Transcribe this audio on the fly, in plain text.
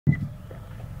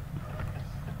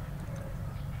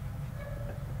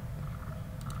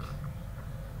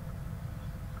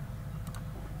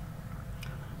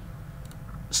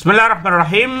বিসমিল্লাহির রহমানির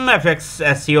রহিম।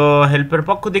 Fxseohelp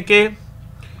পক্ষ থেকে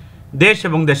দেশ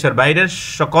এবং দেশের বাইরের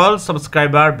সকল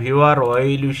সাবস্ক্রাইবার, ভিউয়ার,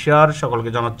 ওয়েল উইশার সকলকে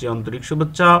জানাচ্ছি আন্তরিক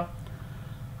শুভেচ্ছা,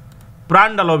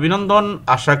 প্রাণঢাল অভিনন্দন।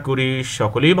 আশা করি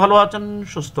সকলেই ভালো আছেন,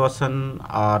 সুস্থ আছেন,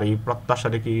 আর এই প্রত্যাশা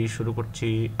রেখে শুরু করছি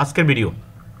আজকের ভিডিও।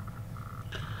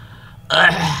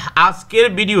 আজকের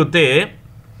ভিডিওতে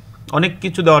অনেক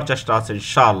কিছু দেওয়ার চেষ্টা আছে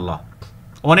ইনশাআল্লাহ,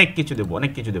 অনেক কিছু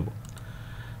দেব।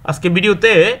 আজকে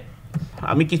ভিডিওতে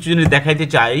আমি কিছু জিনিস দেখাইতে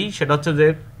চাই, সেটা হচ্ছে যে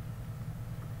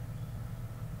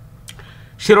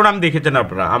শিরোনাম দেখেছেন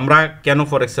আপনারা, আমরা কেন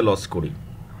ফরেক্সে লস করি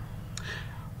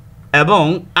এবং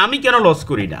আমি কেন লস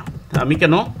করি না, আমি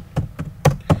কেন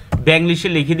ব্যাংলিশে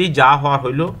লিখে দিই যা হওয়া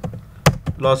হইল,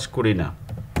 লস করি না,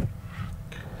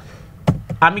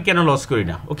 আমি কেন লস করি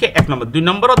না। ওকে, 1 নম্বর। 2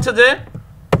 নম্বর হচ্ছে যে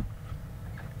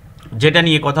যেটা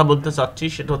নিয়ে কথা বলতে চাচ্ছি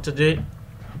সেটা হচ্ছে যে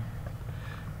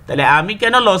তাহলে আমি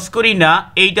কেন লস করি না,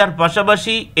 এইটার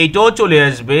পাশাপাশি এইটাও চলে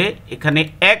আসবে, এখানে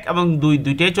 1 এবং 2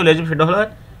 দুইটাই চলে আসবে। সেটা হলো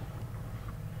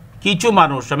কিছু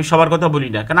মানুষ, আমি সবার কথা বলি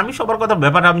না, কারণ আমি সবার কথা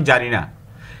ব্যাপারটা আমি জানি না,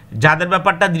 যাদের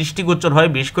ব্যাপারটা দৃষ্টিগোচর হয়,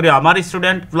 বিশেষ করে আমার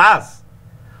স্টুডেন্ট প্লাস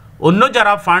অন্য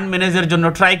যারা ফান্ড ম্যানেজের জন্য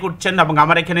ট্রাই করছেন এবং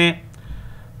আমার এখানে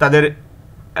তাদের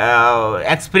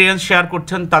এক্সপিরিয়েন্স শেয়ার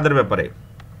করছেন, তাদের ব্যাপারে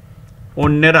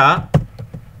অন্যেরা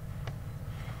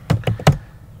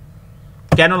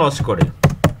কেন লস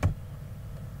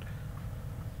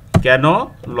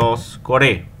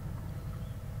করে,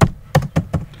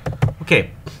 ওকে,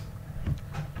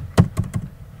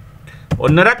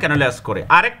 অন্যরা কেন লস করে।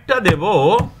 আরেকটা দেব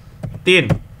 3,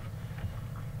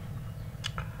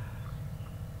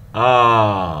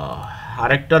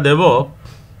 আরেকটা দেব,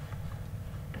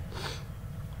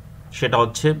 সেটা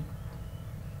হচ্ছে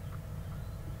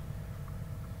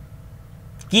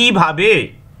কিভাবে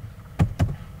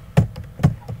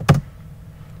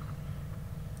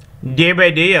ডে বাই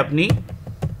ডে আপনি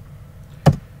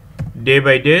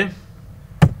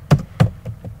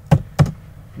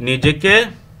নিজেকে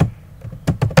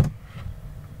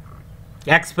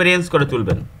এক্সপেরিয়েন্স করে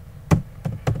তুলবেন।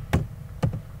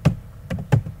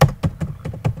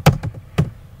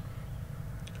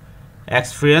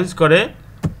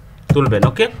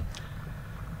 ওকে,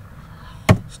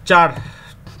 4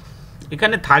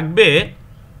 এখানে থাকবে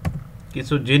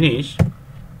কিছু জিনিস,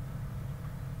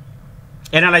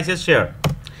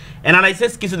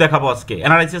 অ্যানালাইসিস কিছু দেখাবো আজকে,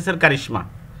 অ্যানালাইসিসের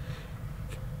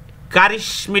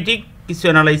কারিশমেটিক কিছু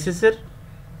অ্যানালাইসিসের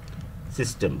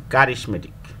সিস্টেম,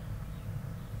 কারিশমেটিক।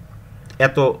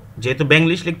 এত যেহেতু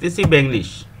ব্যাংলিশ লিখতেছি, ব্যাংলিশ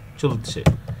চলছে,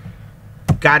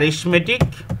 কারিশমেটিক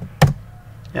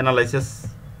অ্যানালাইসিস।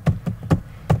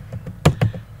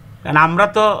 কারণ আমরা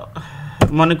তো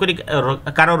মনে করি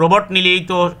কারো রোবট নিলেই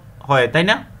তো হয়, তাই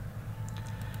না?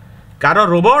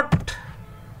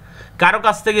 কারো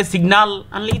কাছ থেকে সিগন্যাল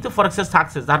আনলেই তো ফরেক্সের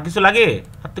সাকসেস, আর কিছু লাগে?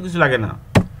 আর তো কিছু লাগে না।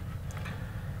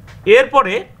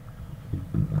 এরপরে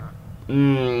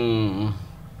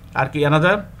আর কি আনা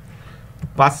যায়,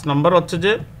 5 নম্বর হচ্ছে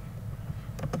যে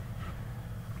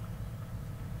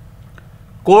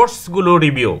কোর্স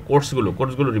রিভিউ।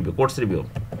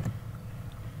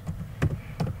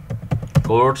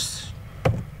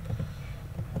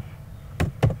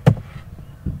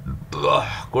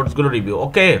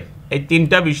 ওকে, এই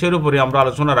 3টা বিষয়ের উপরে আমরা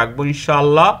আলোচনা রাখবো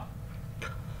ইনশাআল্লাহ।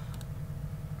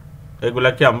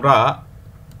 এগুলাকে আমরা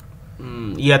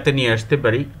ইয়াতে নিয়ে আসতে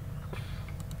পারি,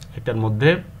 এটার মধ্যে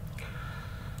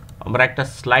আমরা একটা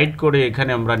স্লাইড করে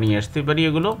এখানে আমরা নিয়ে আসতে পারি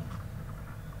এগুলো।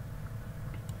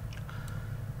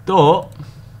 তো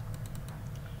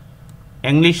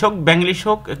ইংলিশ হোক ব্যাংলিশ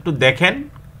হোক একটু দেখেন,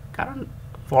 কারণ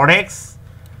ফরেক্স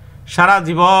সারা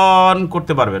জীবন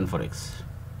করতে পারবেন, ফরেক্স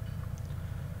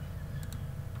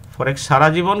সারা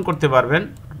জীবন করতে পারবেন,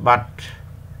 বাট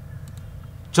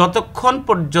যতক্ষণ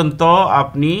পর্যন্ত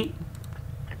আপনি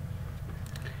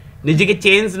নিজেকে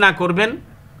চেঞ্জ না করবেন,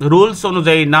 রুলস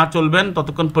অনুযায়ী না চলবেন,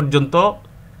 ততক্ষণ পর্যন্ত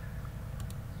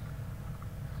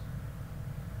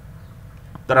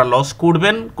তারা লস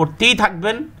করতেই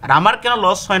থাকবেন। আর আমার কেন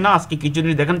লস হয় না, আজকে কিছু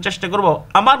জিনিস দেখানোর চেষ্টা করব।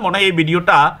 আমার মনে হয় এই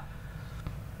ভিডিওটা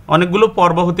অনেকগুলো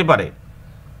পর্ব হতে পারে,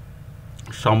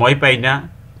 সময় পাই না,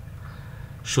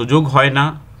 সুযোগ হয় না।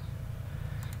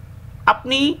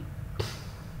 আপনি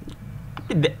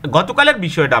গতকালের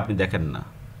বিষয়টা আপনি দেখেন না,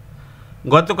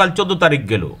 গতকাল 14 তারিখ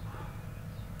গেল,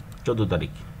 14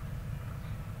 তারিখ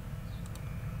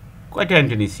কয়টা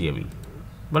এন্ট্রি নিছি আমি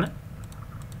বলে,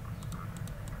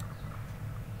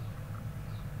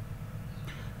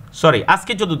 সরি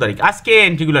আজকে 14 তারিখ, আজকে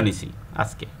এন্ট্রিগুলো নিছি,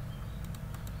 আজকে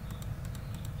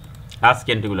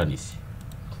এন্ট্রিগুলো নিছি।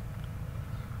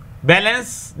 ব্যালেন্স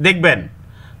দেখবেন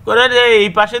করে যে এই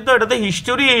পাশে তো এটা তো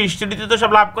হিস্টোরি, হিস্টোরিতে তো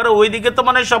সব লাভ করে, ওইদিকে তো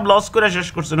মানে সব লস করে শেষ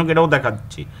করছে না, এটাও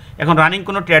দেখাচ্ছি। এখন রানিং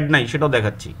কোনো ট্রেড নাই সেটাও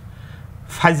দেখাচ্ছি,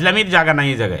 ফাজলামির জায়গা নাই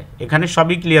এই জায়গায়, এখানে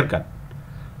সবই ক্লিয়ার কাট।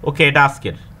 ওকে, এটা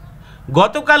আজকের।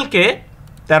 গতকালকে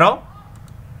 13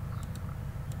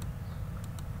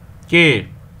 কে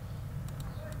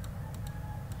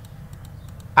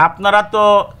আপনারা তো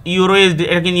ইউরোএসডি,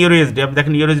 এটা কিন্তু ইউরোএসডি, আপনি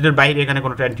দেখেন ইউরোএসডির বাইরে এখানে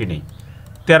কোনো ট্রেন্ডই নেই।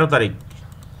 13 তারিখ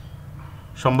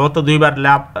সম্ভবত দুইবার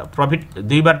লাভ প্রফিট,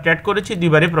 দুইবার ট্রেড করেছি,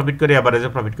 দুইবারই প্রফিট করে অ্যাভারেজে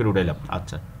প্রফিট করে উঠাইলাম।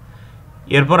 আচ্ছা,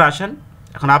 এরপর আসেন,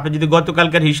 এখন আপনি যদি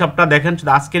গতকালকের হিসাবটা দেখেন,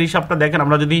 শুধু আজকের হিসাবটা দেখেন,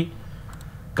 আমরা যদি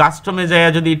কাস্টমে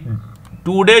যায় যদি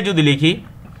টুডে যদি লিখি,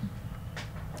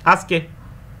 আজকে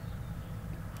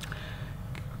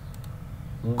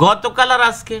গতকাল আর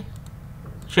আজকে,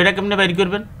 সেটা কেমনে বাইর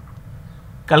করবেন?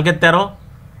 কালকে 13,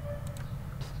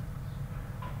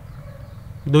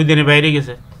 2 দিনে বাইরে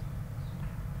গেছে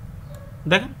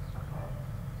দেখেন।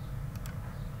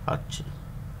 আচ্ছা,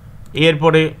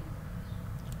 এরপরে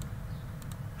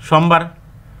সোমবার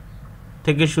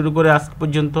থেকে শুরু করে আজ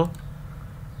পর্যন্ত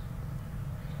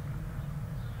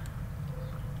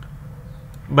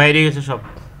বাইরে গেছে সব।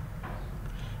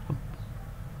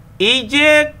 এই যে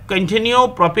কন্টিনিউ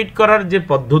প্রফিট করার যে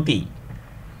পদ্ধতি,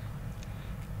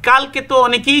 কালকে তো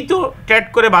অনেকেই তো ট্রেড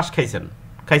করে বাস খাইছেন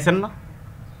না?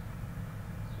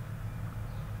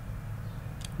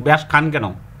 ব্যাস খান কেন?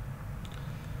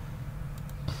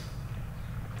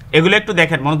 এগুলো একটু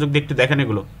দেখেন, মনোযোগ দিয়ে একটু দেখেন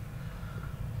এগুলো।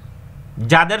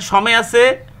 যাদের সময় আছে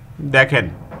দেখেন,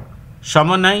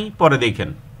 সময় নাই পরে দেখেন।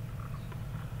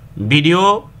 ভিডিও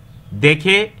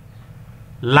দেখে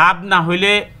লাভ না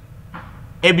হইলে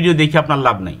এই ভিডিও দেখে আপনার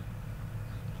লাভ নাই,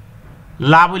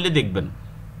 লাভ হইলে দেখবেন।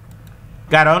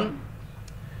 কারণ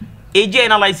এই যে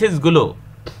অ্যানালাইসিসগুলো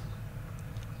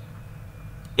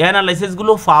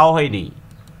পাওয়া হয়নি,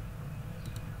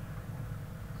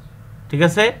 ঠিক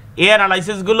আছে? এই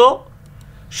অ্যানালাইসিসগুলো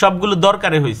সবগুলো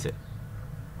দরকারে হয়েছে।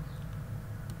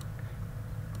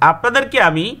 আপনাদেরকে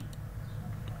আমি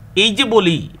এই যে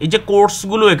বলি, এই যে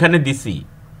কোর্সগুলো এখানে দিছি,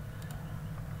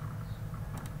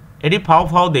 এটি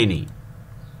ফাও দেয়নি,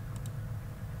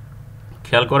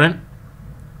 খেয়াল করেন।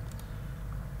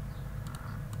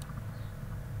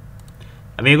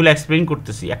 আমি এগুলো এক্সপ্লেইন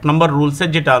করতেছি। 1 নম্বর রুলসের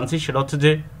যেটা আনছি সেটা হচ্ছে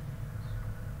যে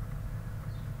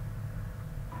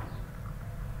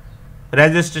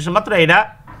রেজিস্ট্রেশন মাত্র, এটা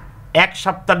 1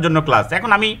 সপ্তাহের জন্য ক্লাস।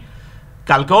 এখন আমি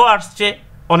কালকেও আসছে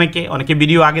অনেকে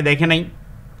ভিডিও আগে দেখে নাই,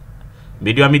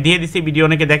 ভিডিও আমি দিয়ে দিছি, ভিডিও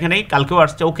অনেকে দেখে নাই, কালকেও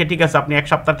আসছে। ওকে, ঠিক আছে, আপনি 1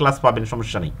 সপ্তাহ ক্লাস পাবেন,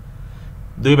 সমস্যা নেই।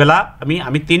 2 বেলা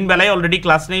আমি 3 বেলায় অলরেডি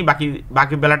ক্লাস নেই,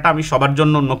 বাকি বেলাটা আমি সবার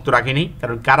জন্য উন্মুক্ত রাখিনি,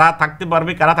 কারণ কারা থাকতে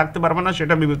পারবে কারা থাকতে পারবে না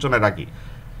সেটা বিবেচনায় রাখি।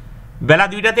 বেলা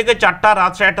 2টা থেকে 4টা,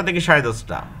 রাত 8টা থেকে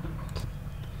 10:30টা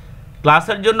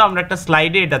ক্লাসের জন্য আমরা একটা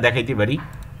স্লাইডে এটা দেখাইতে পারি।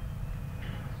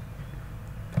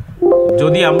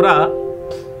 যদি আমরা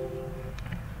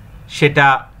সেটা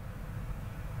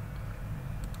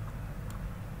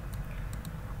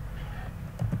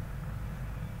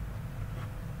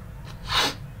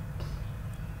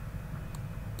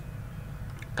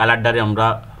কালারটারে আমরা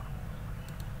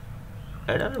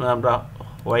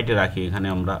হোয়াইটে রাখি, এখানে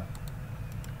আমরা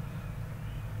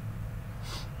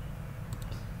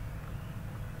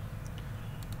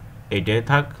এইটাই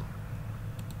থাক।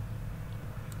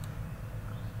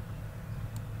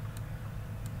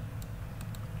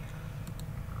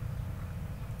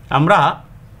 আমরা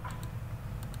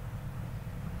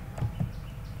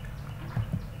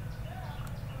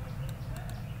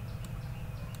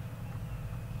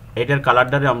এটার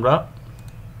কালারটারে আমরা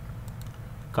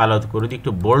কালো করে দিই,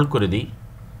 একটু বোল্ড করে দিই,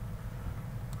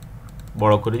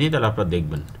 বড় করে দিই, তাহলে আপনারা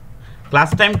দেখবেন। ক্লাস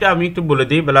টাইমটা আমি একটু বলে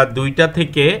দিই। বেলা 2টা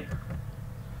থেকে,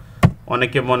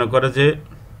 অনেকে মনে করে যে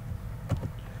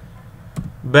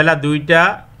বেলা 2টা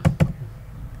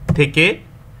থেকে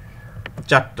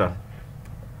 4টা,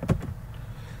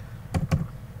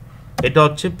 এটা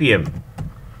হচ্ছে PM।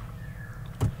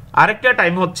 আরেকটা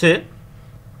টাইম হচ্ছে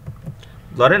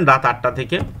ধরেন রাত 8টা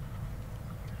থেকে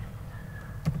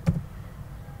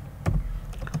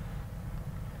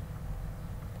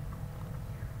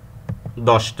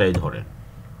 10টায়, ধরেন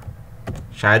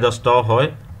 10:30টাও হয়,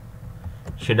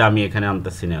 সেটা আমি এখানে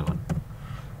আনতেছি না এখন।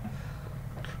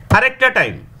 আরেকটা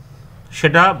টাইম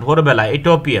সেটা ভোরবেলা,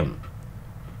 এটাও PM,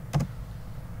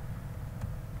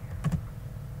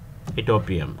 এটাও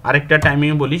PM। আরেকটা টাইমিং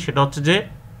বলি, সেটা হচ্ছে যে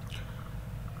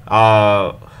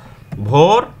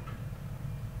ভোর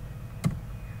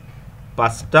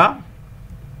 5টা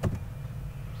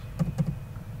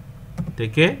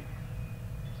থেকে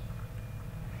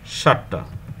 7টা।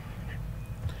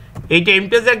 এই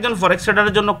টাইমটা যে একজন ফরেক্স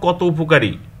ট্রেডারের জন্য কত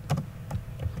উপকারী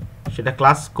সেটা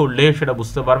ক্লাস করলে সেটা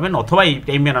বুঝতে পারবেন, অথবা এই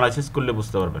টাইমে অ্যানালাইসিস করলে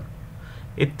বুঝতে পারবেন।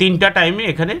 এই 3টা টাইমে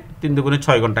এখানে 3 দুগুণে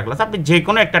 6 ঘন্টা ক্লাস। আপনি যে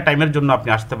কোনো একটা টাইমের জন্য আপনি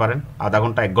আসতে পারেন, আধা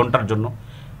ঘন্টা 1 ঘন্টার জন্য,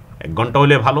 1 ঘন্টা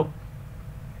হলে ভালো।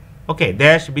 ওকে,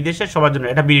 দেশ বিদেশের সবার জন্য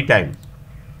এটা বিডি টাইম।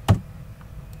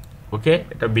 ওকে,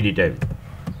 এটা বিডি টাইম।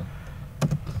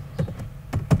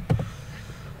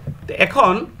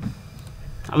 এখন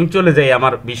আমি চলে যাই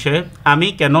আমার বিষয়ে, আমি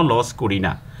কেন লস করি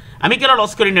না। আমি কেন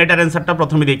লস করি না এটার অ্যান্সারটা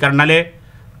প্রথমে দিই, কারণ নাহলে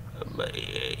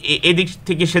এদিক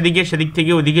থেকে সেদিকে, সেদিক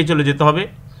থেকে ওদিকে চলে যেতে হবে,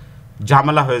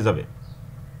 ঝামেলা হয়ে যাবে।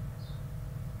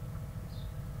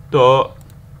 তো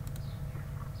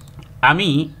আমি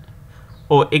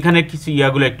এখানে কিছু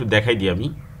ইয়াগুলো একটু দেখাই দিই, আমি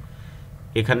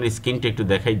এখানের স্ক্রিনটা একটু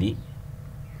দেখাই দিই।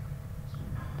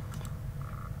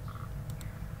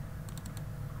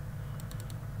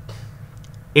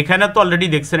 এখানে তো অলরেডি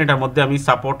দেখছেন, এটার মধ্যে আমি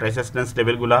সাপোর্ট রেজিস্ট্যান্স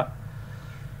লেভেলগুলা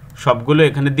সবগুলো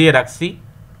এখানে দিয়ে রাখছি।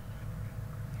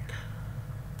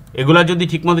 এগুলা যদি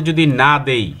ঠিকমতো যদি না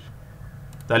দেই,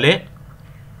 তাহলে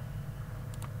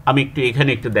আমি একটু এখানে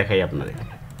একটু দেখাই আপনাদের।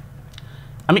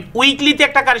 আমি উইকলিতে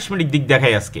একটা কারিশমেটিক দিক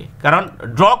দেখাই আজকে, কারণ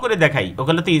ড্র করে দেখাই।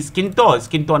 ওগুলো তো স্ক্রিন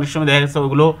তো অনেক সময় দেখা গেছে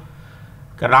ওগুলো,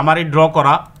 কারণ আমার এই ড্র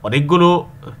করা অনেকগুলো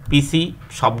পিসি,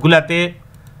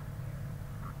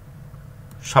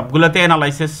 সবগুলাতে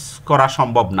অ্যানালাইসিস করা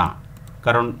সম্ভব না,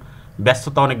 কারণ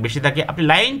ব্যস্ততা অনেক বেশি থাকে। আপনি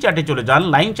লাইন চার্টে চলে যান,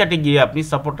 লাইন চার্টে গিয়ে আপনি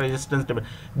সাপোর্ট রেজিস্ট্যান্স লেভেল,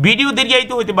 ভিডিও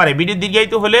দীর্ঘায়িত হতে পারে, ভিডিও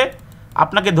দীর্ঘায়িত হলে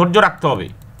আপনাকে ধৈর্য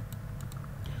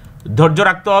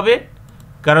রাখতে হবে,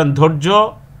 কারণ ধৈর্য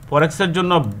ফরেক্সের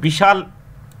জন্য বিশাল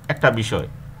একটা বিষয়।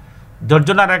 ধৈর্য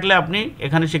না রাখলে আপনি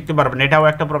এখানে শিখতে পারবেন। এটাও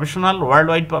একটা প্রফেশনাল, ওয়ার্ল্ড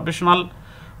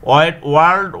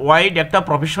ওয়াইড একটা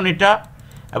প্রফেশন এটা,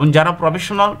 এবং যারা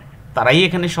প্রফেশনাল তারাই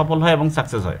এখানে সফল হয় এবং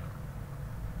সাকসেস হয়।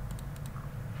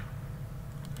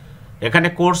 এখানে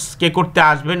কোর্স কে করতে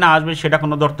আসবে না আসবে সেটা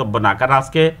কোনো ধর্তব্য না, কারণ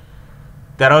আজকে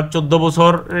 13-14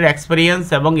 বছরের এক্সপিরিয়েন্স,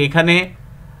 এবং এখানে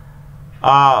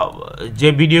যে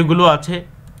ভিডিওগুলো আছে,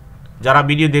 যারা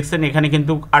ভিডিও দেখছেন, এখানে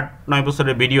কিন্তু 8-9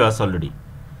 বছরের ভিডিও আছে অলরেডি,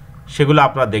 সেগুলো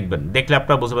আপনারা দেখবেন, দেখলে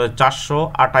আপনারা বুঝতে পারবেন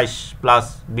 428+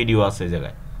 ভিডিও আছে এই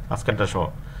জায়গায়, আজকেরটা সহ।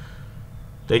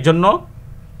 তো এই জন্য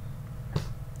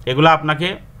এগুলো আপনাকে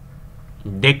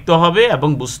দেখতে হবে এবং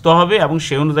বুঝতে হবে, এবং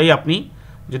সেই অনুযায়ী আপনি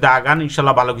যদি আগান,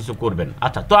 ইনশাল্লাহ ভালো কিছু করবেন।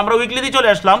 আচ্ছা, তো আমরা উইকলিতে চলে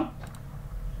আসলাম।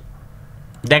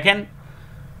 দেখেন,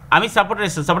 আমি সাপোর্ট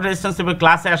রেজিস্ট্যান্স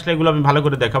ক্লাসে আসলে এগুলো আমি ভালো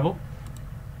করে দেখাবো,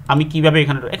 আমি কিভাবে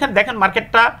এখানে দেখেন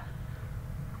মার্কেটটা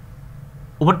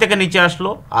উপর থেকে নিচে আসলো,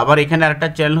 আবার এখানে আরেকটা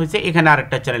চ্যানেল হয়েছে, এখানে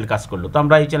আরেকটা চ্যানেল কাজ করলো। তো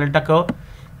আমরা এই চ্যানেলটাকেও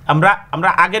আমরা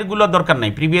আগেরগুলো দরকার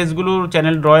নাই, প্রিভিয়াসগুলোর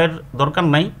চ্যানেল ড্রয়ের দরকার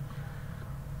নাই,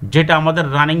 যেটা আমাদের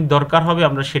রানিং দরকার হবে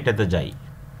আমরা সেটাতে যাই।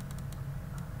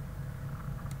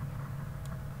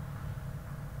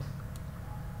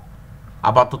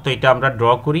 আপাতত এটা আমরা ড্র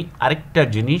করি। আরেকটা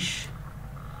জিনিস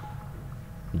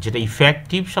যেটা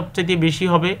ইফেক্টিভ সবচেয়ে বেশি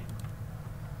হবে,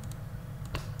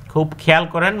 খুব খেয়াল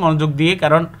করেন মনোযোগ দিয়ে,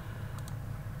 কারণ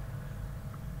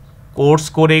কোর্স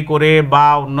করে বা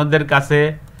অন্যদের কাছে,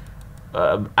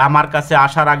 আমার কাছে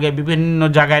আসার আগে বিভিন্ন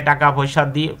জায়গায় টাকা পয়সা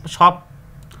দিয়ে সব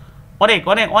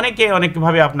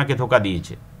অনেকভাবে আপনাকে ধোকা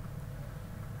দিয়েছে,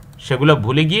 সেগুলো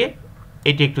ভুলে গিয়ে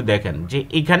এটি একটু দেখেন যে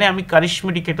এখানে আমি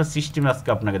কারিশমেটিক একটা সিস্টেম আজকে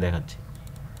আপনাকে দেখাচ্ছি,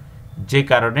 যে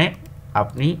কারণে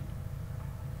আপনি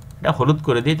এটা হলুদ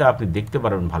করে দিই, তা আপনি দেখতে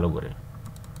পারবেন ভালো করে।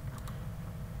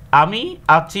 আমি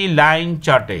আছি লাইন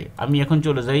চার্টে, আমি এখন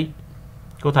চলে যাই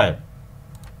কোথায়,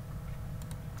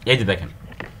 এই যে দেখেন,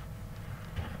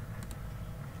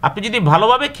 আপনি যদি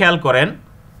ভালোভাবে খেয়াল করেন,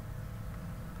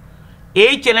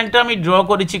 এই চ্যানেলটা আমি ড্র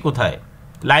করেছি কোথায়,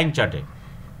 লাইন চার্টে।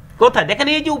 কোথায় দেখেন,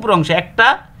 এই যে উপর অংশে 1টা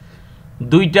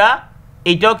 2টা,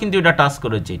 এইটাও কিন্তু এটা টাচ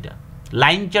করেছে। এটা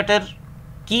লাইন চার্টের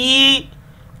কি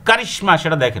কারিশমা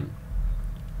সেটা দেখেন।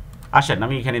 আসেন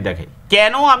আমি এখানে দেখাই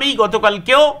কেন আমি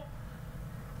গতকালকেও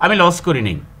আমি লস করি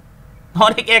নাই।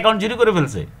 অনেকে অ্যাকাউন্ট জিরো করে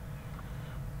ফেলছে,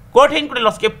 কঠিন করে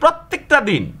লস, প্রত্যেকটা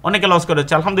দিন অনেকে লস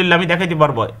করেছে। আলহামদুলিল্লাহ আমি দেখাইতে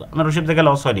পারবো আমার রসিদ থেকে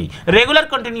লস হয়নি, রেগুলার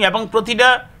কন্টিনিউ, এবং প্রতিটা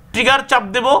ট্রিগার চাপ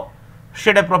দেবো,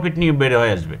 সেটা প্রফিট নিয়ে বেড়ে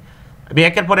হয়ে আসবে। আমি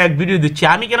একের পর এক ভিডিও দিচ্ছি,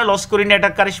 আমি কেন লস করি না, এটা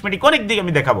কারিশমেটিক অনেক দিক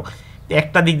আমি দেখাবো।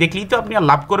 একটা দিক দেখলেই তো আপনি আর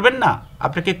লাভ করবেন না।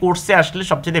 আপনাকে কোর্সে আসলে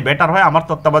সবচেয়ে বেটার হয়, আমার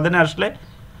তত্ত্বাবধানে আসলে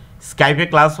স্কাইপে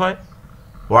ক্লাস হয়,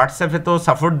 হোয়াটসঅ্যাপে তো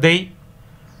সাপোর্ট দেই,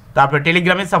 তারপরে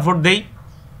টেলিগ্রামে সাপোর্ট দেই,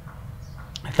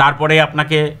 তারপরে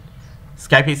আপনাকে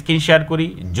স্কাইপে স্ক্রিন শেয়ার করি,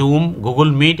 জুম, গুগল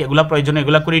মিট, এগুলো প্রয়োজনে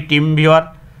এগুলো করি, team viewer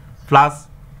plus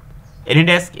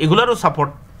AnyDesk, এগুলোরও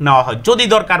support নেওয়া হয় যদি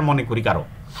দরকার মনে করি কারো।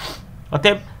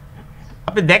 অতএব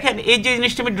আপনি দেখেন এই যে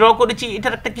জিনিসটা আমি ড্র করেছি,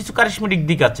 এটার একটা কিছু কারিশমেটিক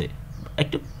দিক আছে,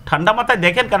 একটু ঠান্ডা মাথায়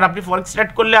দেখেন, কারণ আপনি ফরেক্স ট্রেড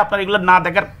করলে আপনার এগুলো না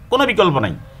দেখার কোনো বিকল্প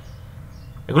নাই।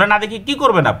 এগুলো না দেখে কী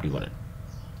করবেন আপনি বলেন?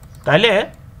 তাহলে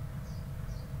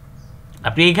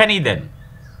আপনি এইখানেই দেন,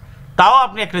 তাও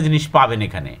আপনি একটা জিনিস পাবেন।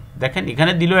 এখানে দেখেন,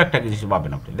 এখানে দিলেও একটা জিনিস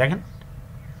পাবেন আপনি। দেখেন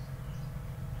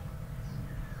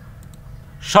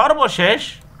সর্বশেষ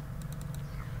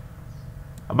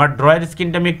আমার ড্রয়ের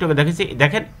স্ক্রিনটা আমি একটু দেখেছি।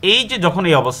 দেখেন এই যে যখন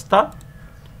এই অবস্থা,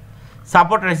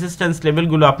 সাপোর্ট রেসিস্ট্যান্স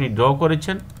লেভেলগুলো আপনি ড্র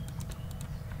করেছেন,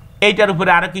 এইটার উপরে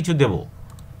আরো কিছু দেব,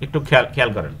 একটু খেয়াল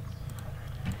করেন।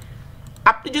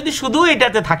 আপনি যদি শুধু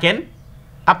এটাতে থাকেন,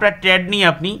 আপনার ট্রেড নিয়ে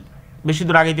আপনি বেশি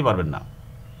দূর আগাইতে পারবেন না।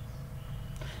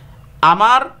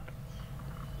 আমার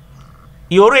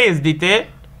ইউরোএসডিতে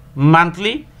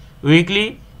monthly, weekly,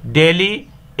 daily,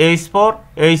 H4,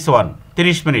 H1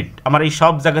 30 minute আমার এই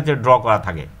সব জায়গাতে ড্র করা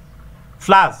থাকে।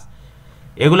 প্লাস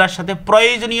এগুলার সাথে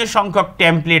প্রয়োজনীয় সংখ্যক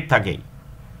টেমপ্লেট থাকে।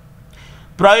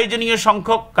 প্রয়োজনীয়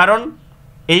সংখ্যক, কারণ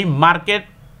এই মার্কেট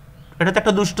এটা তো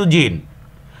একটা দুষ্টু জিন,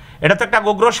 এটা তো একটা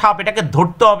গোগ্র সাপ, এটাকে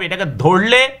ধরতে হবে। এটাকে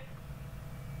ধরলে,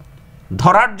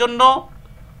 ধরার জন্য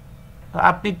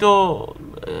আপনি তো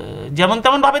যেমন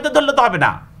তেমনভাবে তো ধরলে তো হবে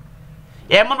না,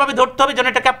 এমনভাবে ধরতে হবে যেন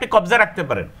এটাকে আপনি কবজা রাখতে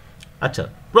পারেন। আচ্ছা,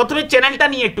 প্রথমে চ্যানেলটা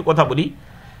নিয়ে একটু কথা বলি।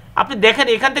 আপনি দেখেন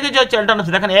এখান থেকে যে চ্যানেলটা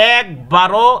আছে, দেখেন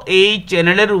একবারও এই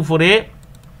চ্যানেলের উপরে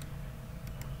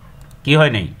কি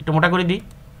হয় নাই, একটু মোটা করে দিই,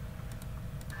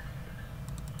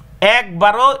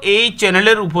 একবারও এই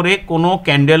চ্যানেলের উপরে কোনো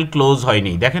ক্যান্ডেল ক্লোজ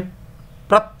হয়নি। দেখেন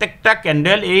প্রত্যেকটা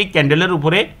ক্যান্ডেল এই ক্যান্ডেলের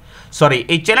উপরে, সরি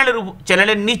এই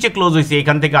চ্যানেলের নিচে ক্লোজ হয়েছে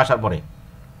এখান থেকে আসার পরে।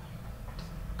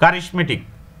 কারিশমেটিক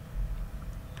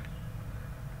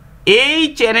এই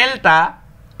চ্যানেলটা,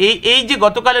 এই যে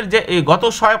গতকালের যে গত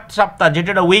সপ্তাহ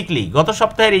যেটা উইকলি, গত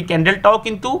সপ্তাহের এই ক্যান্ডেলটাও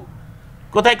কিন্তু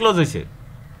কোথায় ক্লোজ হয়েছে?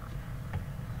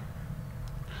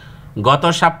 গত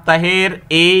সপ্তাহের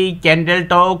এই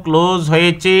ক্যান্ডেলটাও ক্লোজ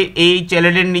হয়েছে এই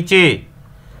চ্যানেলের নিচে।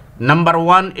 নাম্বার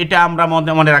 1 এটা আমরা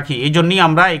মনে রাখি, এই জন্যই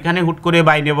আমরা এখানে হুট করে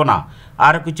বাই নেব না।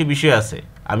 আরও কিছু বিষয় আছে,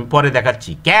 আমি পরে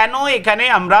দেখাচ্ছি কেন এখানে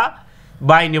আমরা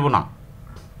বাই নেব না।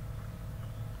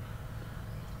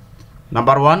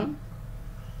 নাম্বার 1,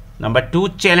 নাম্বার 2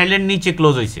 চ্যানেলের নিচে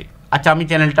ক্লোজ হয়েছে। আচ্ছা আমি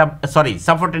চ্যানেলটা, সরি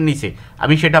সাপোর্টের নিচে,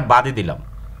 আমি সেটা বাদে দিলাম,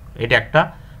 এটা একটা।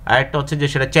 আরেকটা হচ্ছে যে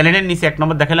সেটা চ্যানেলের নিচে 1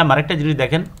 নম্বর দেখালাম। আরেকটা জিনিস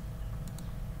দেখেন,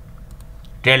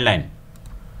 ট্রেড লাইন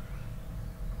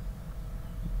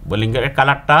বোলিংয়ের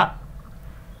কালারটা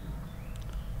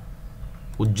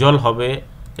উজ্জ্বল হবে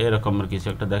এরকমের কিছু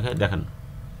একটা দেখেন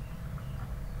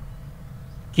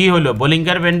কি হলো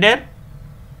বোলিংয়ের ব্যান্ডের,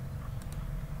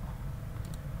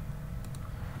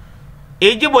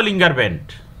 এই যে বোলিংয়ের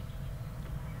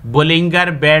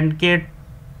ব্যান্ডকে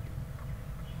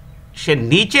সে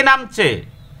নিচে নামছে,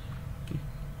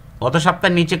 গত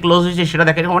সপ্তাহে নিচে ক্লোজ হয়েছে সেটা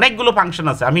দেখেন। অনেকগুলো ফাংশন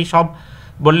আছে, আমি সব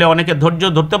বললে অনেকে ধৈর্য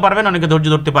ধরতে পারবেন, অনেকে ধৈর্য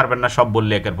ধরতে পারবেন না সব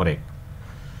বললে একের পরে।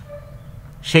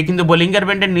 সে কিন্তু বোলিংয়ের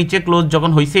ব্যান্ডের নিচে ক্লোজ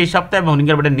যখন হয়েছে এই সপ্তাহে,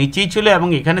 বোলিংয়ের ব্যান্ডের নিচেই ছিল এবং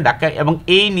এখানে ধাক্কা, এবং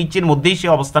এই নিচের মধ্যেই সে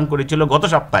অবস্থান করেছিল গত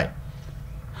সপ্তাহে,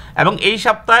 এবং এই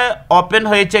সপ্তাহে ওপেন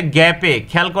হয়েছে গ্যাপে।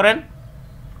 খেয়াল করেন,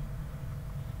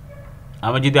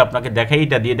 আমি যদি আপনাকে দেখাই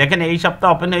এটা দিয়ে, দেখেন এই সপ্তাহ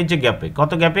ওপেন হয়েছে গ্যাপে।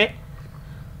 কত গ্যাপে?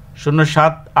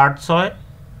 0.786,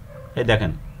 এই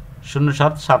দেখেন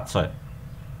 0.776,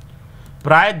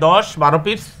 প্রায় 10-12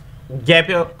 পিস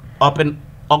গ্যাপে ওপেন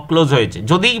ক্লোজ হয়েছে।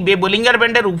 যদি বোলিংয়ের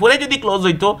ব্যান্ডের উপরে যদি ক্লোজ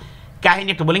হইতো, কাহিনী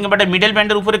একটা, বোলিংয়ের ব্যান্ডের মিডল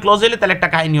ব্যান্ডের উপরে ক্লোজ হইলে তাহলে একটা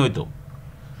কাহিনী হইতো।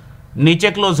 নিচে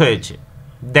ক্লোজ হয়েছে,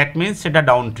 দ্যাট মিনস সেটা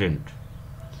ডাউন ট্রেন্ড।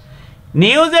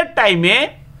 নিউজের টাইমে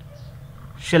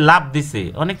সে লাভ দিছে,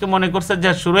 অনেকে মনে করছে যে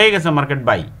শুরু হয়ে গেছে মার্কেট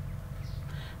বাই,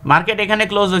 মার্কেট এখানে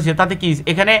ক্লোজ হয়েছে তাতে কি,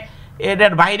 এখানে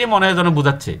এটার বাইরে মনে হয় যেন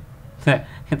বোঝাচ্ছে,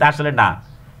 কিন্তু আসলে না।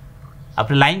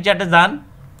 আপনি লাইন চার্টে যান,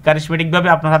 কারিশমেটিকভাবে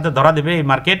আপনার হাতে ধরা দেবে এই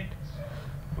মার্কেট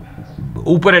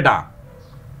উপরে না।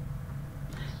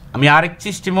 আমি আরেক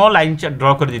সিস্টেমও লাইন চার্ট ড্র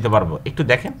করে দিতে পারবো, একটু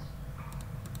দেখেন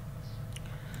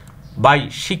ভাই।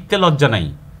 শিখতে লজ্জা নাই,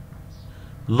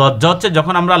 লজ্জা হচ্ছে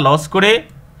যখন আমরা লস করে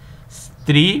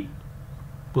স্ত্রী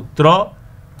পুত্র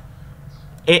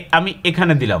আমি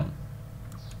এখানে দিলাম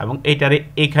এবং এইটারে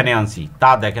এইখানে আনছি, তা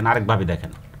দেখেন আরেকভাবে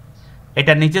দেখেন।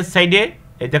 এটা নিচের সাইডে,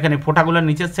 এই দেখেন এই ফোঁটাগুলোর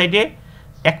নিচের সাইডে,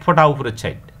 1 ফোঁটা উপরের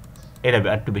সাইড, এটা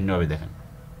একটু ভিন্নভাবে দেখেন।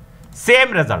 সেম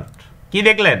রেজাল্ট, কি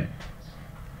দেখলেন?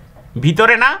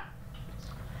 ভিতরে না?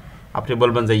 আপনি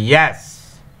বলবেন যে ইয়েস,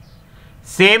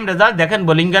 সেম রেজাল্ট। দেখেন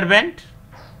বোলিংয়ের ব্যান্ড,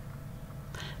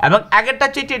 এবং আগেরটা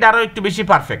চেয়ে এটা আরও একটু বেশি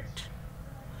পারফেক্ট।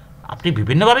 আপনি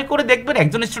বিভিন্নভাবে করে দেখবেন,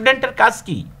 একজন স্টুডেন্টের কাজ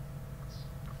কি।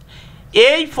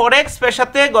 এই ফরেক্স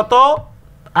পেশাতে গত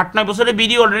 8-9 বছরের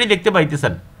ভিডিও অলরেডি দেখতে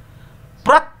পাইতেছেন,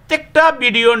 প্রত্যেকটা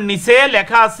ভিডিওর নিচে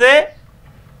লেখা আছে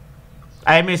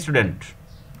আই এম এ স্টুডেন্ট।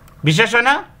 বিশ্বাস হয়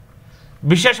না?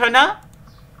 বিশ্বাস হয় না?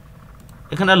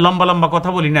 এখানে লম্বা লম্বা কথা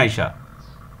বলি না আইসা,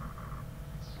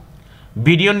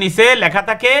 ভিডিওর নিচে লেখা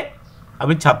থাকে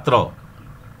আমি ছাত্র।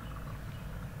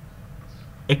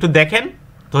 একটু দেখেন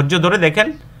ধৈর্য ধরে দেখেন।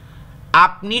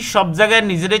 আপনি সব জায়গায়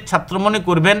নিজের ছাত্র মনে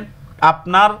করবেন,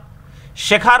 আপনার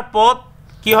শেখার পথ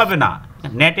কি হবে না।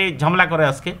 নেটে ঝামেলা করে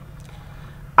আজকে।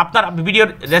 আপনার ভিডিওর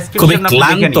ডেসক্রিপশন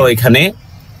এখানে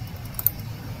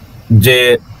যে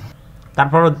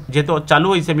তারপর যেহেতু চালু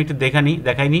হয়েছে আমি একটু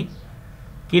দেখাইনি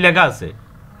কি লেখা আছে,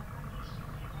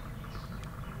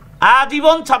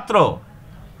 আজীবন ছাত্র,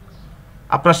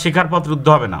 আপনার শেখার পথ রুদ্ধ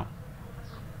হবে না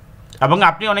এবং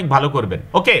আপনি অনেক ভালো করবেন।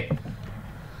 ওকে,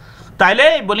 তাইলে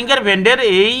বোলিংয়ের ব্যান্ডের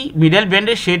এই মিডল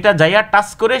ব্যান্ডে সেটা যাইয়া টাচ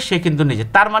করে সে কিন্তু নিজে,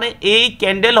 তার মানে এই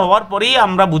ক্যান্ডেল হওয়ার পরেই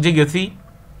আমরা বুঝে গেছি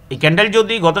এই ক্যান্ডেল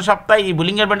যদি গত সপ্তাহে এই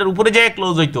বোলিংয়ের ব্যান্ডের উপরে যায়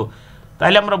ক্লোজ হইতো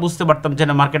তাহলে আমরা বুঝতে পারতাম যে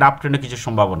না মার্কেট আপ ট্রেন্ডে কিছু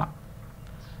সম্ভাবনা,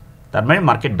 তার মানে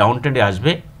মার্কেট ডাউন ট্রেন্ডে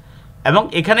আসবে এবং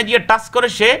এখানে গিয়ে টাচ করে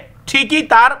সে ঠিকই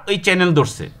তার ওই চ্যানেল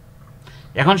ধরছে।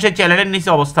 এখন সে চ্যানেলের নিচে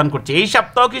অবস্থান করছে। এই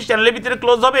সপ্তাহ কি চ্যানেলের ভিতরে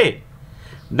ক্লোজ হবে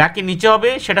নাকি নিচে হবে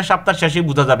সেটা সপ্তাহ শেষেই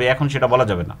বোঝা যাবে, এখন সেটা বলা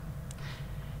যাবে না।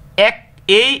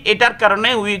 এটার কারণে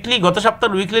উইকলি, গত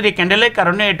সপ্তাহের উইকলির এই ক্যান্ডেলের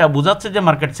কারণে এটা বোঝাচ্ছে যে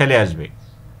মার্কেট ছেলে আসবে।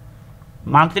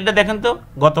 মান্থলিটা দেখেন তো,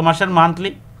 গত মাসের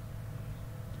মান্থলি,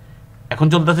 এখন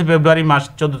চলতেছে ফেব্রুয়ারি মাস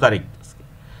 14 তারিখ,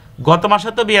 গত মাসে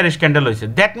তো 42 ক্যান্ডেল হয়েছে।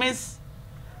 দ্যাট মিনস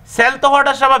সেল তো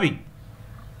হওয়াটা স্বাভাবিক।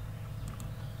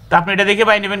 তা আপনি এটা দেখে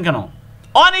বাই নেবেন কেন?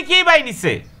 অনেকেই বাই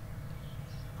নিচ্ছে,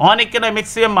 অনেক কেন,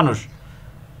 ম্যাক্সিমাম মানুষ।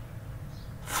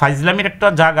 ফাইজলামির একটা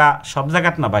জায়গা সব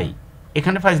জায়গাত না ভাই,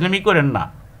 এখানে ফাইজলামি করেন না।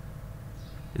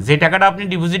 যে টাকাটা আপনি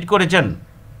ডিপোজিট করেছেন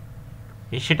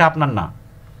সেটা আপনার না,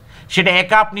 সেটা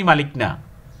একা আপনি মালিক না।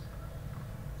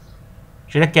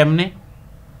 সেটা কেমনে?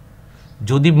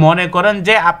 যদি মনে করেন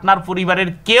যে আপনার পরিবারের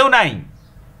কেউ নাই,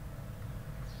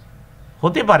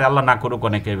 হতে পারে আল্লাহ না করুক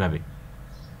অনেকে এভাবে,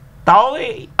 তাও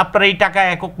আপনার এই টাকা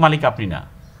একক মালিক আপনি না।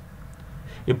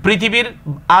 এই পৃথিবীর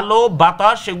আলো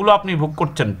বাতাস এগুলো আপনি ভোগ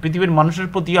করছেন, পৃথিবীর মানুষের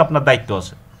প্রতিও আপনার দায়িত্ব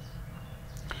আছে।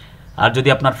 আর যদি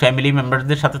আপনার ফ্যামিলি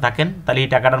মেম্বারদের সাথে থাকেন তাহলে এই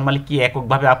টাকাটার মালিক কি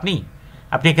এককভাবে আপনি?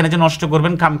 আপনি এখানে যে নষ্ট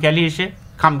করবেন খামখেয়ালি, এসে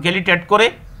খামখেয়ালি ট্রেড করে,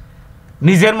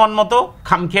 নিজের মন মতো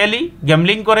খামখেয়ালি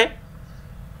গ্যামলিং করে,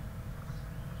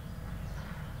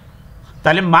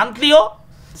 তাহলে মান্থলিও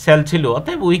সেল ছিল,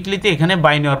 অতএব উইকলিতে এখানে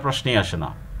বাই নেওয়ার প্রশ্নই আসে না।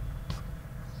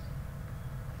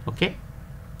 ওকে,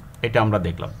 এটা আমরা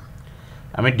দেখলাম।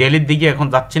 আমি ডেলির দিকে এখন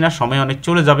যাচ্ছি না, সময় অনেক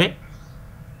চলে যাবে।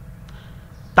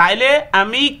 তাইলে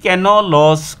আমি কেন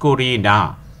লস করি না?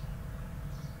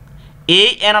 এই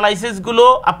অ্যানালাইসিসগুলো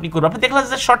আপনি করুন। আপনি দেখলেন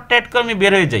যে শর্ট ট্রেড করে আমি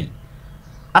বের হয়ে যাই,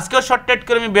 আজকেও শর্ট ট্রেড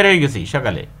করে আমি বের হয়ে গেছি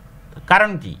সকালে।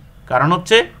 কারণ কি? কারণ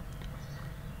হচ্ছে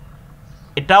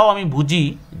এটাও আমি বুঝি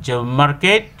যে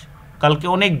মার্কেট কালকে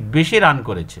অনেক বেশি রান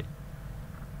করেছে।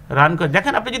 রান করে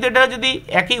দেখেন, আপনি যদি এটা যদি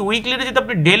একই উইকলিতে যদি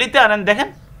আপনি ডেলিতে আনেন, দেখেন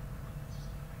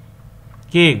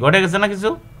কি ঘটে গেছে না কিছু?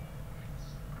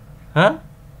 হ্যাঁ,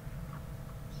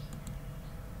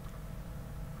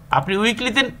 আপনি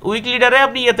উইকলিটারে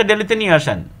আপনি এতে ডেলিতে নিয়ে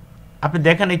আসেন, আপনি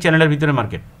দেখেন এই চ্যানেলের ভিতরে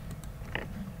মার্কেট।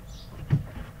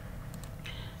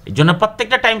 এই জন্য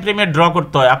প্রত্যেকটা টাইম ফ্রেমে ড্র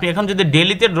করতে হয়। আপনি এখন যদি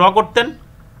ডেলিতে ড্র করতেন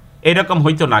এরকম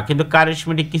হইতো না, কিন্তু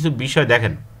কারিশমেটিক কিছু বিষয়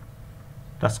দেখেন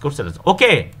টাচ করছে।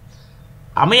 ওকে,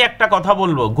 আমি একটা কথা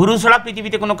বলবো, গুরু ছাড়া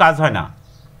পৃথিবীতে কোনো কাজ হয় না,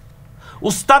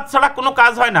 উস্তাদ ছাড়া কোনো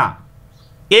কাজ হয় না।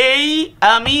 এই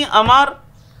আমি আমার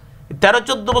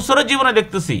 13-14 বছরের জীবনে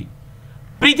দেখতেছি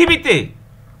পৃথিবীতে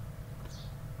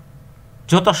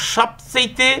যত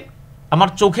সবচেয়ে আমার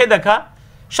চোখে দেখা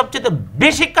সবচেয়ে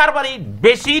বেশি কারবারি,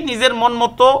 বেশি নিজের মন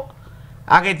মতো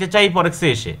আগাইতে চাই ফরেক্সে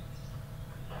এসে।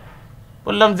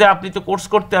 বললাম যে আপনি তো কোর্স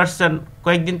করতে আসছেন,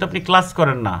 কয়েকদিন তো আপনি ক্লাস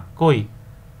করেন না। কই?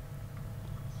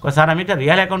 কয় স্যার আমি এটা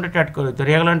রিয়াল অ্যাকাউন্টে ট্রেড করি। তো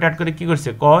রিয়াল অ্যাকাউন্টে ট্রেড করে কী করছে?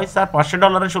 কয় স্যার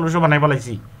 $500 1600 বানাই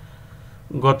ফেলাইছি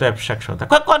গত 1 সপ্তাহ।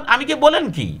 কয় আমি কি বলেন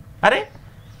কি? আরে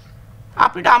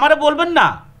আপনি এটা আমারে বলবেন না,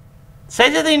 সেই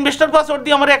যে ইনভেস্টর পাসওয়ার্ড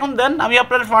দিয়ে আমার এখন দেন, আমি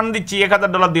আপনার ফান্ড দিচ্ছি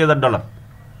 $1000 $2000।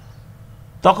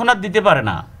 তখন আর দিতে পারে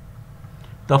না।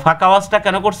 তো ফাঁকা ওয়াজটা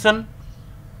কেন করছেন?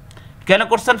 কেন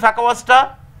করছেন ফাঁকা ওয়াজটা?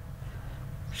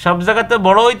 সব জায়গাতে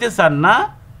বড় হইতে চান না,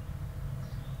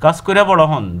 কাজ করে বড়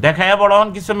হন, দেখায় বড় হন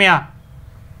কিছু মিয়া।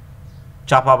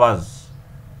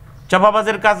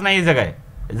 চাপাবাজের কাজ নাই এই জায়গায়।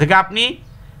 এই জায়গায় আপনি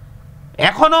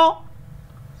এখনো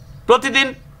প্রতিদিন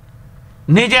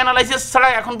নিজে অ্যানালাইসিস ছাড়া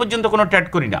এখন পর্যন্ত কোনো ট্রেড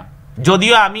করি না।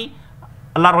 যদিও আমি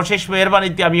আল্লাহর অশেষ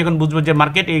মেহেরবানিতে আমি এখন বুঝবো যে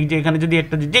মার্কেট এই যে এখানে যদি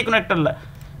একটা যে কোনো একটা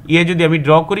যদি আমি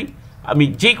ড্র করি, আমি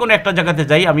যে কোনো একটা জায়গাতে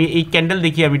যাই, আমি এই ক্যান্ডেল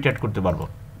দেখিয়ে আমি ট্রেড করতে পারবো।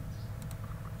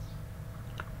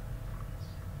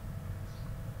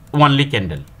 ওয়ানলি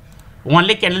ক্যান্ডেল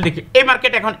দেখি এই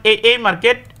মার্কেট এখন এই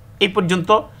মার্কেট এই পর্যন্ত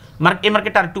এই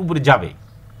মার্কেট আর একটু উপরে যাবে,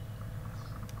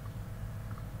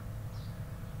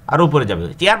 আর উপরে যাবে,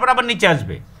 এরপর আবার নিচে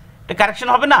আসবে। এটা কারেকশন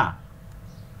হবে না,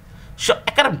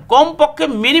 কম পক্ষে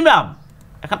মিনিমাম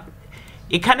এখন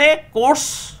এখানে কোর্স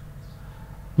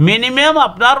মিনিমাম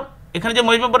আপনার এখানে যে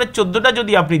মহিমা পরে 14টা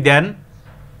যদি আপনি দেন,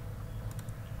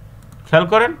 খেয়াল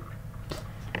করেন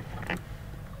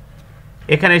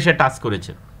এখানে এসে টাচ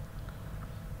করেছে,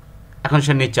 এখন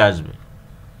সে নিচে আসবে,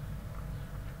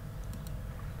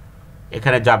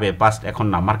 এখানে যাবে পাস্ট, এখন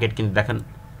না মার্কেট কিন্তু দেখেন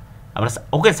আমরা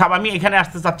ওকে সাব আমি এখানে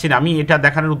আসতে চাচ্ছি না, আমি এটা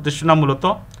দেখানোর উদ্দেশ্য না, মূলত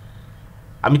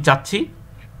আমি চাচ্ছি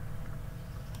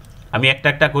আমি একটা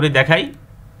একটা করে দেখাই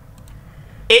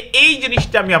এই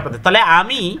জিনিসটা আমি আপনাদের, তাহলে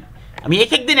আমি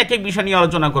এক এক দিন এক এক বিষয় নিয়ে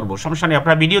আলোচনা করব, সমস্যা নেই,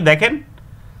 আপনারা ভিডিও দেখেন,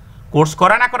 কোর্স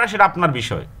করা না করা সেটা আপনার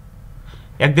বিষয়,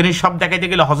 একদিনই সব দেখাইতে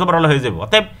গেলে হজবরল হয়ে যাব,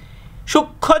 অতএব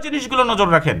সূক্ষ্ম জিনিসগুলো নজর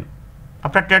রাখেন,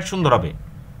 আপনার ট্রেড সুন্দর হবে,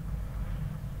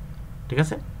 ঠিক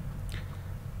আছে।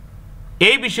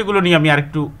 এই বিষয়গুলো নিয়ে আমি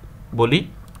আরেকটু বলি,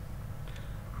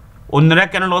 অন্যরা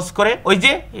কেন লস করে, ওই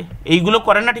যে এইগুলো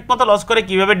করেন না ঠিকমতো, লস করে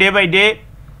কিভাবে ডে বাই ডে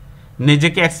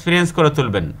নিজেকে এক্সপিরিয়েন্স করে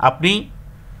তুলবেন। আপনি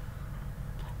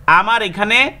আমার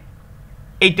এখানে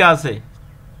এইটা আছে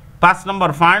 5 নম্বর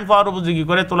ফান্ড পাওয়ার উপযোগী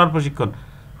করে তোলার প্রশিক্ষণ,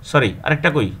 সরি আরেকটা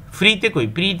কই ফ্রিতে, কই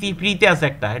ফ্রিতে আছে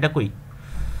একটা, এটা কই,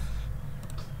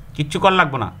 কিচ্ছু কর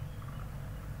লাগবো না,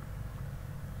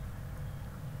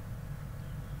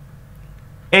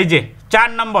 এই যে 4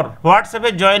 নম্বর হোয়াটসঅ্যাপে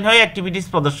জয়েন হয়ে অ্যাক্টিভিটিস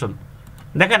প্রদর্শন,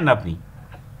 দেখেন না আপনি,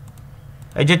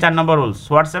 এই যে 4 নম্বর রুলস,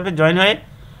 হোয়াটসঅ্যাপে জয়েন হয়ে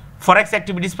ফরেক্স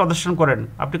অ্যাক্টিভিটিস প্রদর্শন করেন,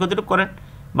 আপনি কতটুকু করেন,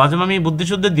 মাঝে মাঝে আমি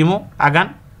বুদ্ধিশুদ্ধ দিমো, আগান,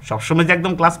 সবসময় যে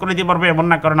একদম ক্লাস করে দিতে পারবে এমন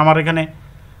না, কারণ আমার এখানে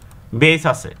বেস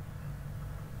আছে,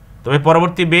 তবে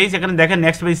পরবর্তী বেস এখানে দেখেন,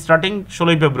 নেক্সট বেস স্টার্টিং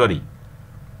 16 ফেব্রুয়ারি,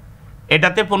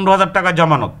 এটাতে 15,000 টাকা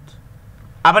জমানত,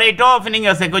 আবার এটাও ওপেনিং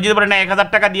আছে, কেউ যদি বলে না 1,000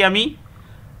 টাকা দিয়ে আমি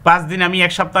 5 দিন আমি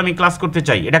 1 সপ্তাহ আমি ক্লাস করতে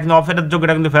চাই, এটা কিন্তু অফেরের যোগ্য,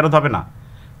 এটা কিন্তু ফেরত হবে না,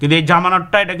 কিন্তু এই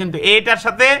জামানতটা এটা কিন্তু এইটার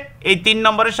সাথে এই 3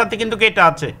 নম্বরের সাথে কিন্তু এটা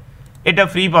আছে, এটা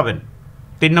ফ্রি পাবেন,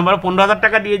 3 নম্বরে 15,000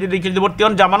 টাকা দিয়ে যদি ভর্তি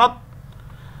হন জামানত,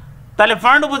 তাহলে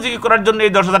ফান্ড উপযোগী করার জন্য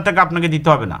এই 10,000 টাকা আপনাকে দিতে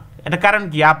হবে না, এটা কারণ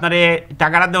কি আপনার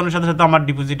টাকাটা দেওয়ার সাথে সাথে আমার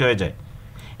ডিপোজিট হয়ে যায়,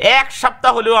 1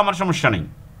 সপ্তাহ হলেও আমার সমস্যা নেই,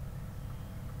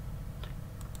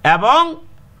 এবং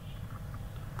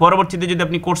পরবর্তীতে যদি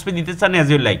আপনি কোর্স ফি দিতে চান, এজ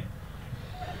ইউ লাইক,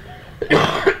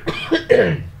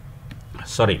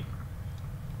 সরি,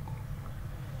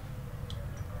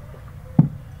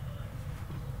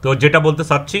 তো যেটা বলতে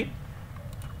চাচ্ছি,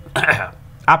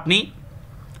 আপনি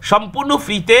সম্পূর্ণ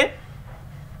ফ্রিতে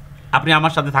আপনি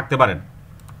আমার সাথে থাকতে পারেন,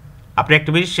 আপনি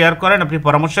অ্যাক্টিভিটি শেয়ার করেন, আপনি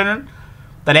পরামর্শ নেন,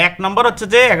 তাহলে 1 নম্বর হচ্ছে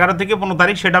যে 11 থেকে 15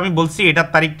 তারিখ, সেটা আমি বলছি, এটার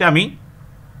তারিখটা আমি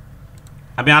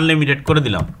আনলিমিটেড করে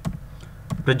দিলাম,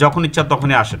 আপনি যখন ইচ্ছা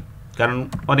তখনই আসেন, কারণ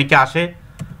অনেকে আসে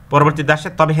পরবর্তীতে আসে,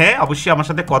 তবে হ্যাঁ অবশ্যই আমার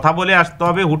সাথে কথা বলে আসতে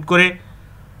হবে, হুট করে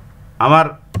আমার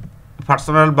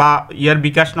পার্সোনাল বা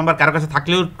বিকাশ নাম্বার কারো কাছে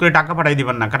থাকলেও হুট করে টাকা পাঠিয়ে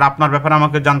দিবেন না, কারণ আপনার ব্যাপারে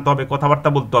আমাকে জানতে হবে, কথাবার্তা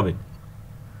বলতে হবে,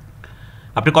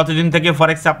 আপনি কতদিন থেকে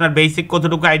ফরেক্সে আপনার বেসিক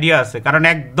কতটুকু আইডিয়া আছে, কারণ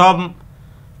একদম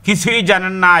কিছুই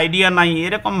জানেন না, আইডিয়া নাই,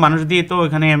 এরকম মানুষ দিয়ে তো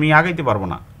এখানে আমি আগাইতে পারবো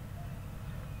না,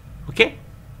 ওকে,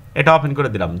 এটা ওপেন করে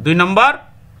দিলাম। 2 নম্বর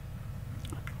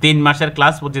 3 মাসের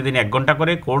ক্লাস, প্রতিদিন 1 ঘন্টা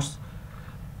করে কোর্স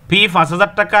ফি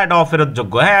 5,000 টাকা, এটা অফেরত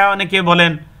যোগ্য। হ্যাঁ অনেকে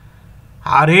বলেন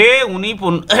আরে উনি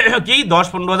কি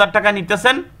 10-15,000 টাকা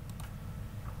নিতেছেন,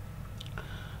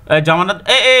 জামানত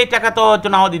এই টাকা তো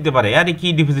নাও দিতে পারে, আরে কি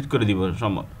ডিপোজিট করে দিব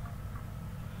সম্ভব,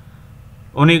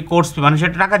 উনি কোর্স ফি মানে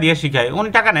সেটা টাকা দিয়ে শিখায়, উনি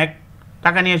টাকা নেয়,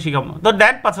 টাকা নিয়ে শিখাবো তো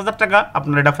দেন 5,000 টাকা,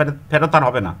 আপনার এটা ফেরত আর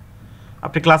হবে না,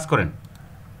 আপনি ক্লাস করেন,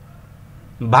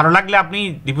 ভালো লাগলে আপনি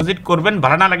ডিপোজিট করবেন,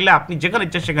 ভালো না লাগলে আপনি যেখানে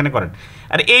ইচ্ছা সেখানে করেন।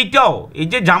 আর এইটাও এই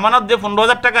যে জামানত যে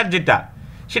 15,000 টাকার যেটা,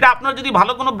 সেটা আপনার যদি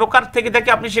ভালো কোনো ব্রোকার থেকে থাকে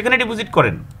আপনি সেখানে ডিপোজিট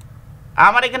করেন,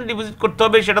 আমার এখানে ডিপোজিট করতে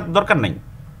হবে সেটা তো দরকার নাই,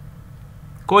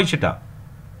 কই সেটা,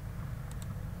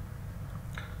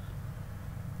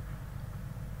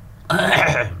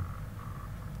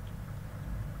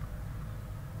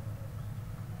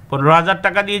 $15,000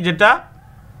 টাকা দিয়ে যেটা,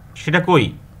 সেটা কই,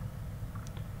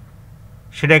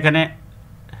 সেটা এখানে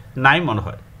নাই মনে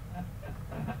হয়,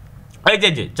 এই যে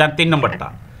 3 নম্বরটা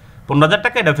 15,000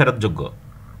 টাকা, এটা ফেরত যোগ্য,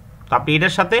 তো আপনি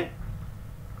এটার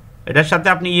সাথে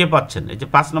আপনি পাচ্ছেন, এই যে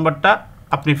 5 নম্বরটা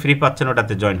আপনি ফ্রি পাচ্ছেন,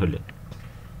 ওটাতে জয়েন হলে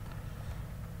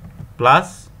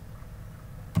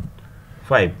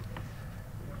 +5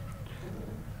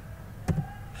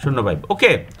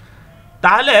 ওকে।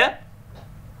 তাহলে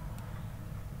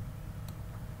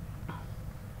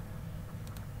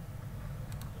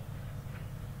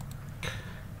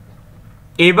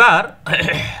এবার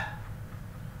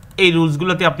এই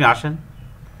রুলসগুলোতে আপনি আসেন,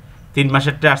 3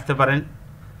 মাসেরটা আসতে পারেন,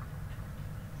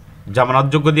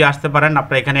 জামানতযোগ্য দিয়ে আসতে পারেন,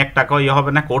 আপনার এখানে 1 টাকাও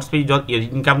হবে না, কোর্স ফি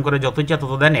ইনকাম করে যত ইচ্ছা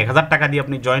তত দেন, 1,000 টাকা দিয়ে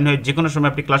আপনি জয়েন হয়ে যে কোনো সময়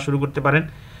আপনি ক্লাস শুরু করতে পারেন,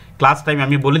 ক্লাস টাইম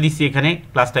আমি বলে দিচ্ছি, এখানে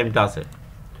ক্লাস টাইমটা আছে।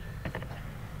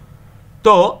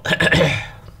 তো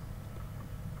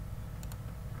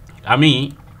আমি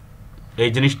এই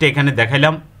জিনিসটা এখানে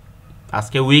দেখাইলাম,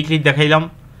 আজকে উইকলি দেখাইলাম।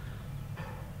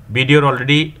 ভিডিওর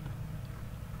অলরেডি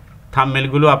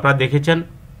থাম্বনেলগুলো আপনারা দেখেছেন।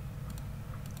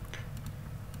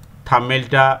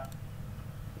 থাম্বনেলটা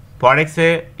ফরেক্সে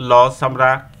লস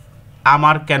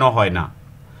আমার কেন হয় না,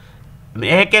 আমি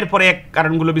একের পর এক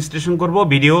কারণগুলো বিশ্লেষণ করব।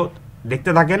 ভিডিও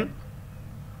দেখতে থাকেন,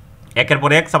 একের পর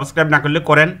এক। সাবস্ক্রাইব না করলে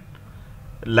করেন,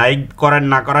 লাইক করেন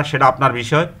না করা সেটা আপনার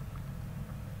বিষয়।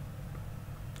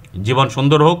 জীবন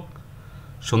সুন্দর হোক,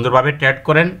 সুন্দরভাবে ট্রেড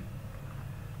করেন,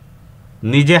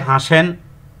 নিজে হাসেন,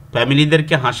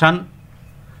 ফ্যামিলিদেরকে হাসান,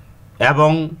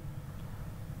 এবং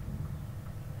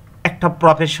একটা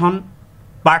প্রফেশন,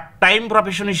 পার্ট টাইম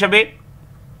প্রফেশন হিসেবে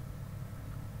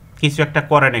কিছু একটা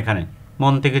করেন। এখানে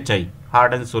মন থেকে চাই,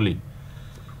 হার্ট অ্যান্ড সোলি।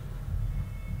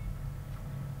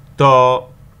 তো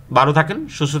ভালো থাকেন,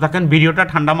 সুস্থ থাকেন। ভিডিওটা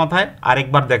ঠান্ডা মাথায়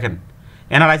আরেকবার দেখেন।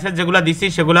 অ্যানালাইসিস যেগুলো দিছি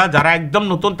সেগুলো যারা একদম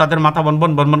নতুন তাদের মাথা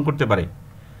বনবন করতে পারে,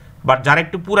 বাট যারা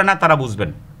একটু পুরানা তারা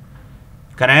বুঝবেন।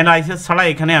 কারণ অ্যানালাইসিস ছাড়া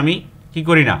এখানে আমি কি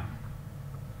করি না।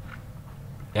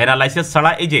 অ্যানালাইসিস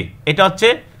ছাড়া এই যে এটা হচ্ছে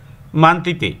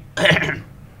মান্থলিতে,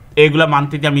 এইগুলো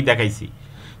মান্থলিতে আমি দেখাইছি।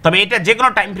 তবে এটা যে কোনো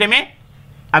টাইম ফ্রেমে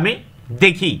আমি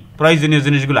দেখি প্রয়োজনীয়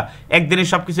জিনিসগুলা। একদিনে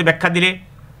সব কিছু ব্যাখ্যা দিলে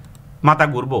মাথা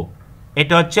ঘুরবো।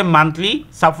 এটা হচ্ছে মান্থলি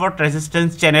সাপোর্ট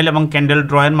রেজিস্ট্যান্স চ্যানেল এবং ক্যান্ডেল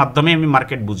ড্রয়ের মাধ্যমে আমি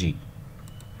মার্কেট বুঝি।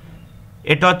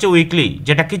 এটা হচ্ছে উইকলি,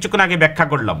 যেটা কিছুক্ষণ আগে ব্যাখ্যা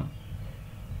করলাম।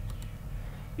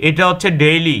 এটা হচ্ছে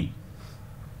daily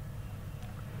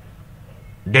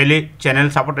channel,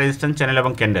 support resistance channel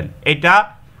এবং ক্যান্ডেল। এটা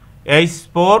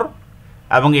S4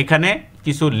 এবং এখানে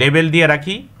কিছু লেভেল দিয়ে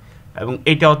রাখি, এবং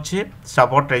এটা হচ্ছে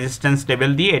সাপোর্ট রেজিস্ট্যান্স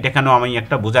লেভেল দিয়ে। এটা এখানেও আমি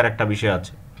একটা বোঝার একটা বিষয়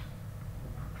আছে।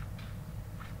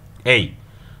 এই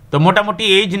তো মোটামুটি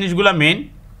এই জিনিসগুলো মেন।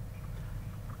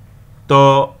 তো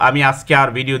আমি আজকে আর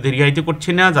ভিডিও দীর্ঘায়িত করছি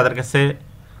না। যাদের কাছে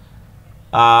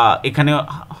এখানে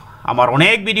আমার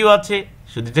অনেক ভিডিও আছে,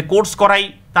 শুধু যে কোর্স করাই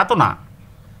তা তো না,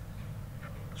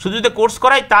 শুধু যে কোর্স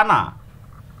করাই তা না,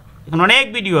 এখানে অনেক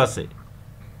ভিডিও আছে।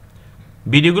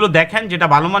 ভিডিওগুলো দেখেন, যেটা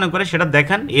ভালো মনে করে সেটা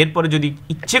দেখেন। এরপরে যদি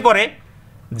ইচ্ছে করে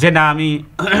যে না আমি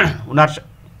ওনার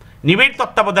নিবিড়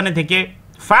তত্ত্বাবধানে থেকে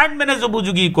ফান্ড ম্যানেজ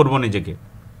উপযোগী করবো, নিজেকে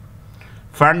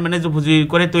ফান্ড ম্যানেজ উপযোগী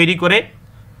করে তৈরি করে,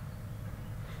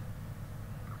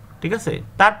 ঠিক আছে,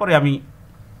 তারপরে আমি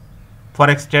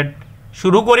ফরেক্স ট্রেড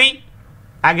শুরু করি।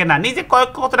 আগে না, নিজে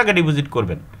কত টাকা ডিপোজিট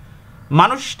করবেন।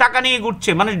 মানুষ টাকা নিয়ে ঘুরছে,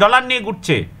 মানুষ ডলার নিয়ে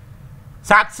ঘুরছে,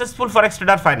 সাকসেসফুল ফরেক্স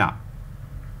ট্রেডার পায় না।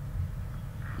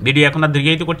 ভিডিও এখন আর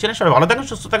দীর্ঘায়িত করছি না। সবাই ভালো থাকেন,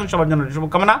 সুস্থ থাকেন, সবার জন্য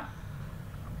শুভকামনা।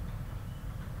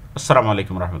 আসসালামু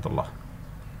আলাইকুম রহমতুল্লাহ।